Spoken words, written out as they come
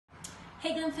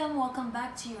Hey Glam fam, welcome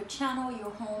back to your channel, your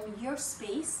home, your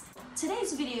space.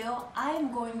 Today's video, I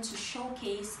am going to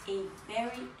showcase a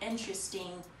very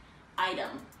interesting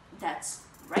item that's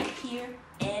right here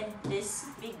in this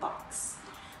big box.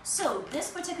 So this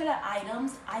particular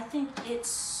item, I think it's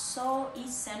so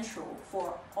essential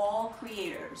for all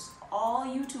creators, all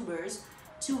YouTubers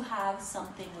to have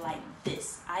something like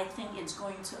this. I think it's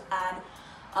going to add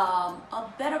a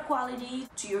better quality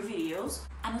to your videos.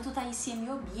 À nous tout haïtien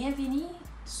yo, bienvenue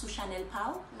sur Channel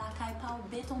Pau, la caille Pau,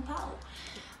 béton Pau.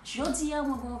 Jodi a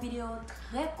une vidéo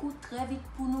très court, très vite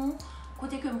pour nous.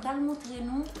 Côté que m'pral montrer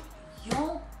nous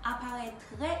un appareil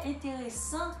très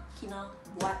intéressant qui dans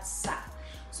boîte ça.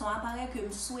 Son appareil que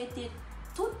me souhaite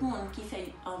tout le monde qui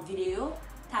fait une vidéo,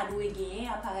 ta doué gagner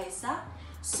appareil ça.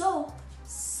 So,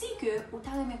 si que ou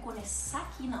ta aimé connaître ça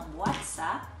qui dans boîte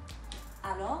ça,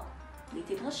 alors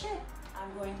restez branché.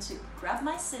 I'm going to grab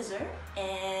my scissor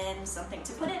and something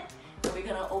to put in. And we're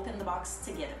gonna open the box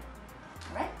together.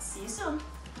 Alright, see you soon.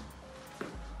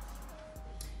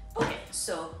 Okay,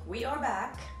 so we are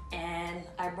back and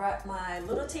I brought my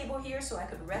little table here so I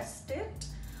could rest it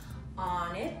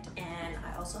on it, and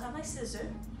I also have my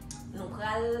scissor. Nous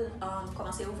allons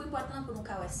commencer à ouvrir la boîte pour nous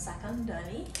faire ça comme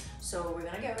doni. So we're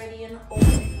gonna get ready and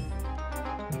open.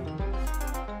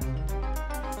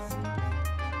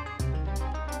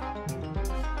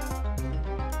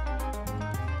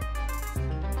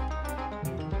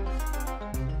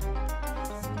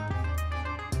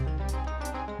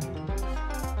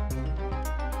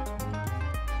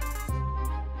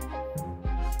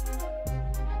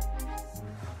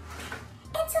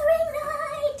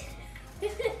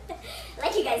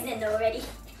 You guys didn't know already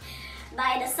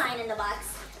by the sign in the box,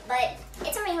 but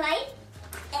it's a ring light,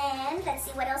 and let's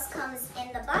see what else comes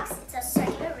in the box. It's a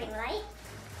circular ring light.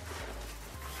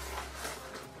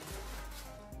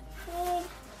 Okay.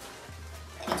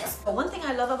 One thing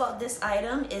I love about this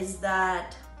item is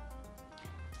that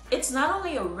it's not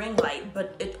only a ring light,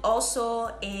 but it's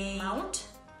also a mount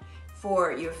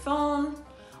for your phone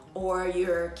or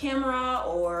your camera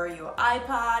or your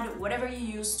iPod, whatever you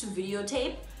use to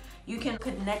videotape. You can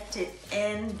connect it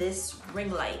in this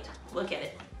ring light. Look at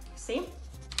it. See?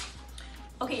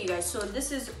 Okay, you guys, so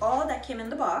this is all that came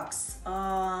in the box.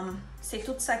 C'est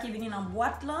tout ça qui vient dans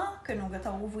boîte là que nous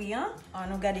allons ouvrir.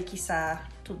 On regarde qui ça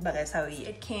tout bagay ça oui.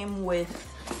 It came with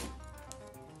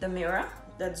the mirror.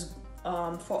 That's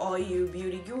for all you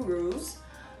beauty gurus.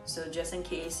 So just in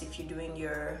case if you're doing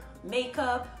your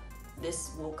makeup, this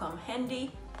will come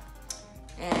handy.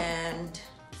 And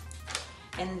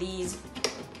these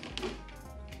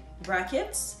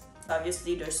brackets,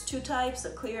 obviously there's two types, a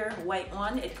clear white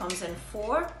one, it comes in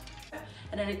 4,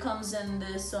 and then it comes in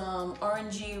this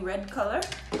orangey red color.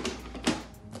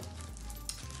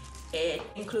 It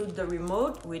includes the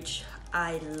remote, which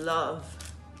I love.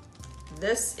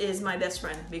 This is my best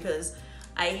friend because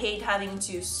I hate having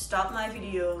to stop my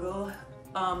video, go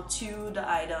to the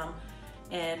item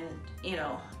and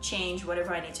change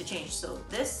whatever I need to change. So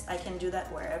this, I can do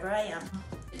that wherever I am.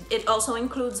 It also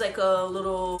includes like a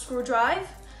little screw drive,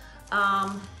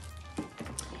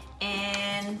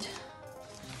 and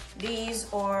these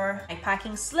are my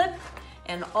packing slip,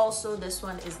 and also this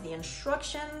one is the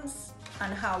instructions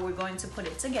on how we're going to put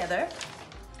it together.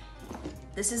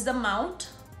 This is the mount.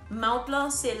 Mount là,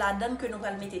 c'est la donne que nous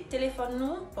allons mettre téléphone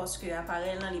nous, parce que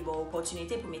appareil là, il y a une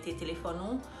opportunité pour mettre téléphone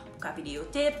nous, pour la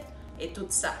vidéotape et tout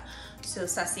ça. So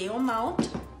ça c'est un mount.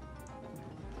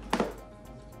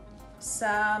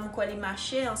 Ça m'quali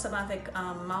marcher ensemble avec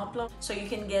mount là. So you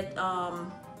can get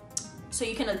so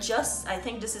you can adjust. I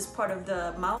think this is part of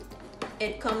the mount.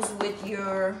 It comes with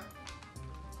your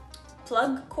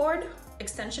plug cord,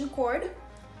 extension cord.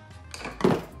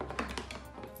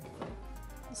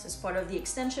 This is part of the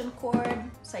extension cord.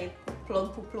 Ça y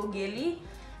plug pour plugger li.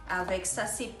 Avec ça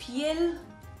c'est pied.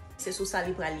 C'est sous ça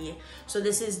libre allié. So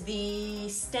this is the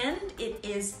stand. It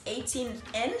is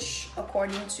 18-inch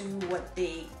according to what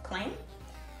they claim.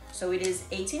 So it is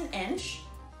 18-inch.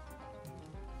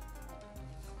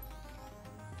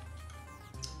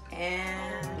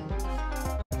 And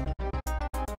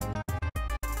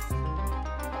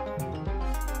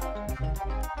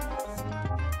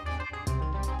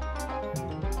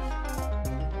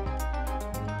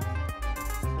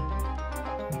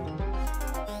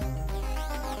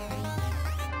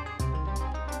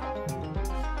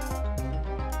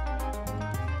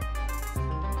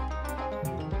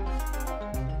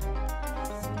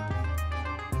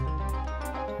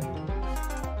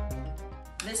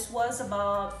this was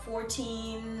about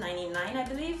 $14.99, I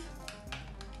believe,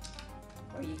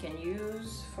 or you can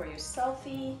use for your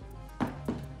selfie.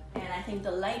 And and I think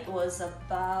the light was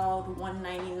about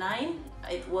 $1.99.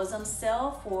 It was on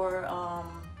sale for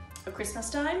a Christmas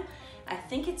time. I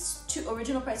think it's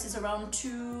original price is around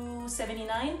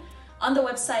 $2.79. On the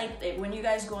website, when you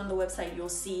guys go on the website, you'll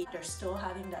see they're still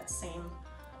having that same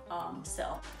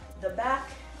sale. The back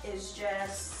is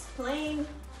just plain,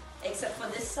 except for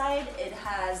this side, it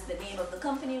has the name of the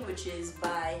company, which is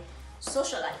by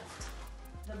Socialite.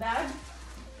 The bag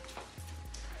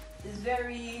is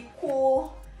very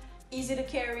cool, easy to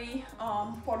carry,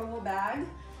 portable bag,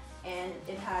 and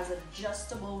it has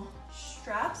adjustable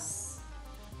straps.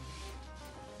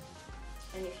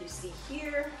 And if you see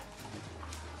here,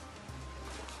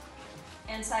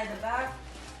 inside the bag,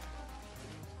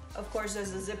 of course,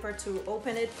 there's a zipper to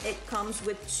open it. It comes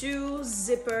with 2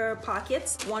 zipper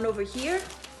pockets, one over here,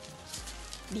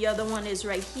 the other one is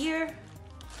right here,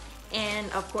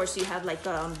 and of course you have like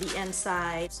the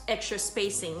inside extra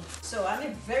spacing. So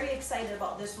I'm very excited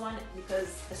about this one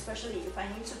because especially if I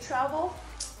need to travel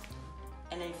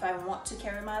and if I want to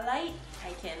carry my light,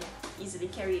 I can easily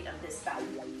carry it on this bag.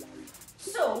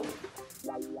 So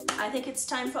I think it's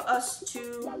time for us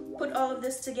to put all of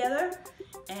this together,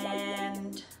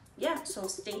 and yeah, so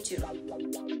stay tuned.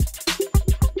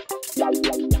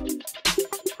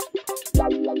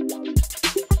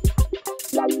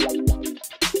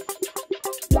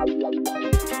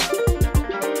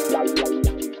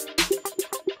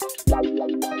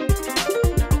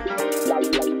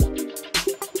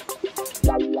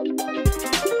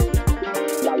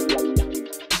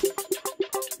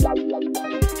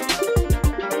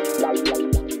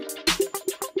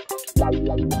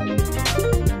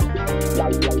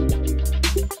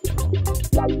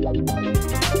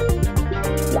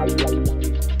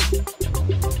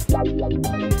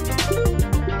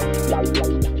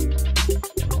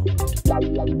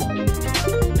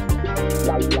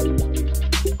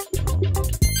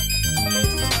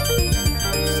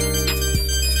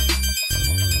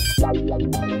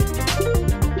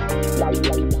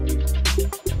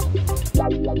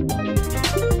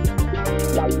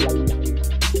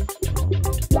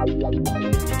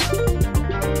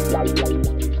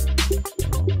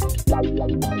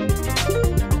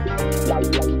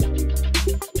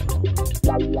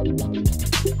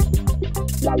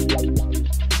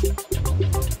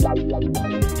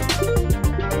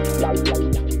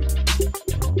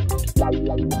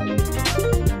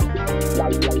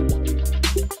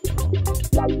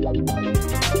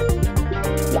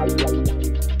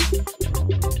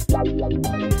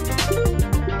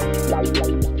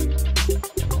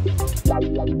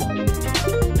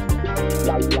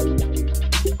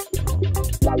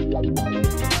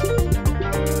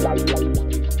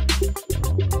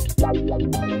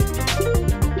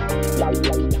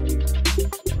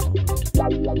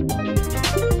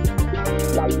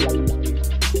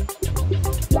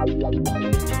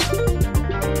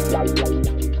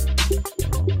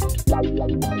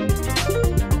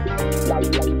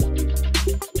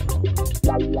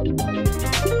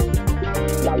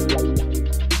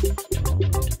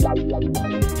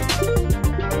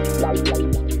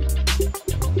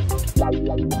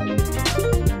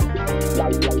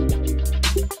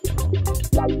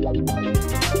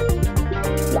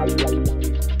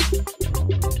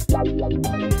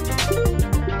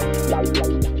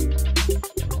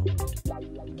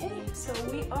 So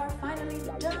we are finally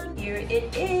done. Here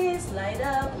it is, light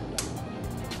up.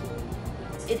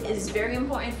 It is very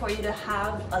important for you to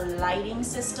have a lighting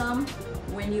system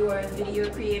when you are a video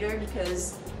creator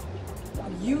because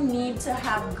you need to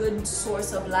have good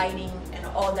source of lighting in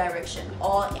all direction,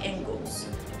 all angles.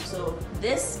 So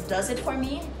this does it for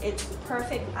me. It's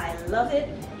perfect. I love it.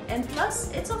 And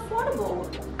plus, it's affordable.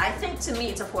 I think to me,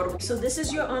 it's affordable. So this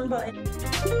is your on button.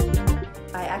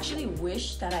 I actually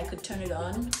wish that I could turn it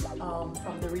on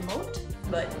from the remote,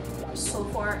 but so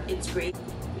far it's great.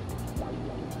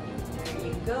 There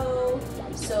you go.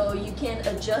 So you can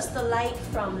adjust the light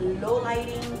from low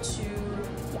lighting to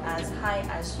as high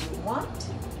as you want.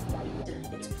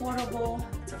 It's portable,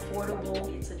 it's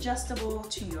affordable, it's adjustable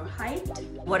to your height.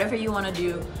 Whatever you want to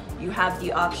do, you have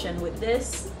the option with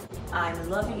this. I'm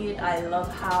loving it. I love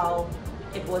how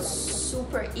it was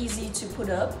super easy to put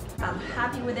up. I'm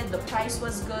happy with it. The price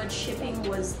was good. Shipping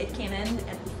was, it came in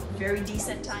at very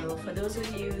decent time. So for those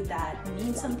of you that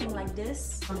need something like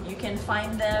this, you can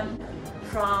find them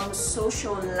from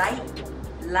Socialite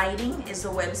Lighting is the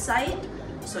website.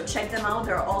 So check them out.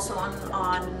 They're also on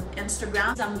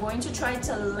Instagram. I'm going to try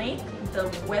to link the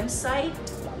website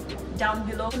down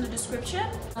below in the description.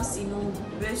 Si nous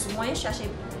besoin chercher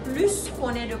plus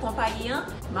connaître de compagnie,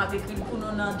 m'a écrit pour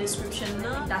nous dans la description.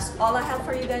 That's all I have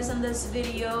for you guys in this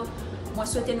video. Moi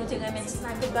souhaite nous te remercie.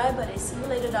 Goodbye, but I see you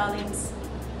later, darlings.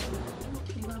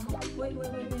 Wait,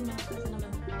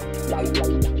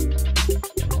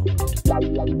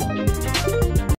 no.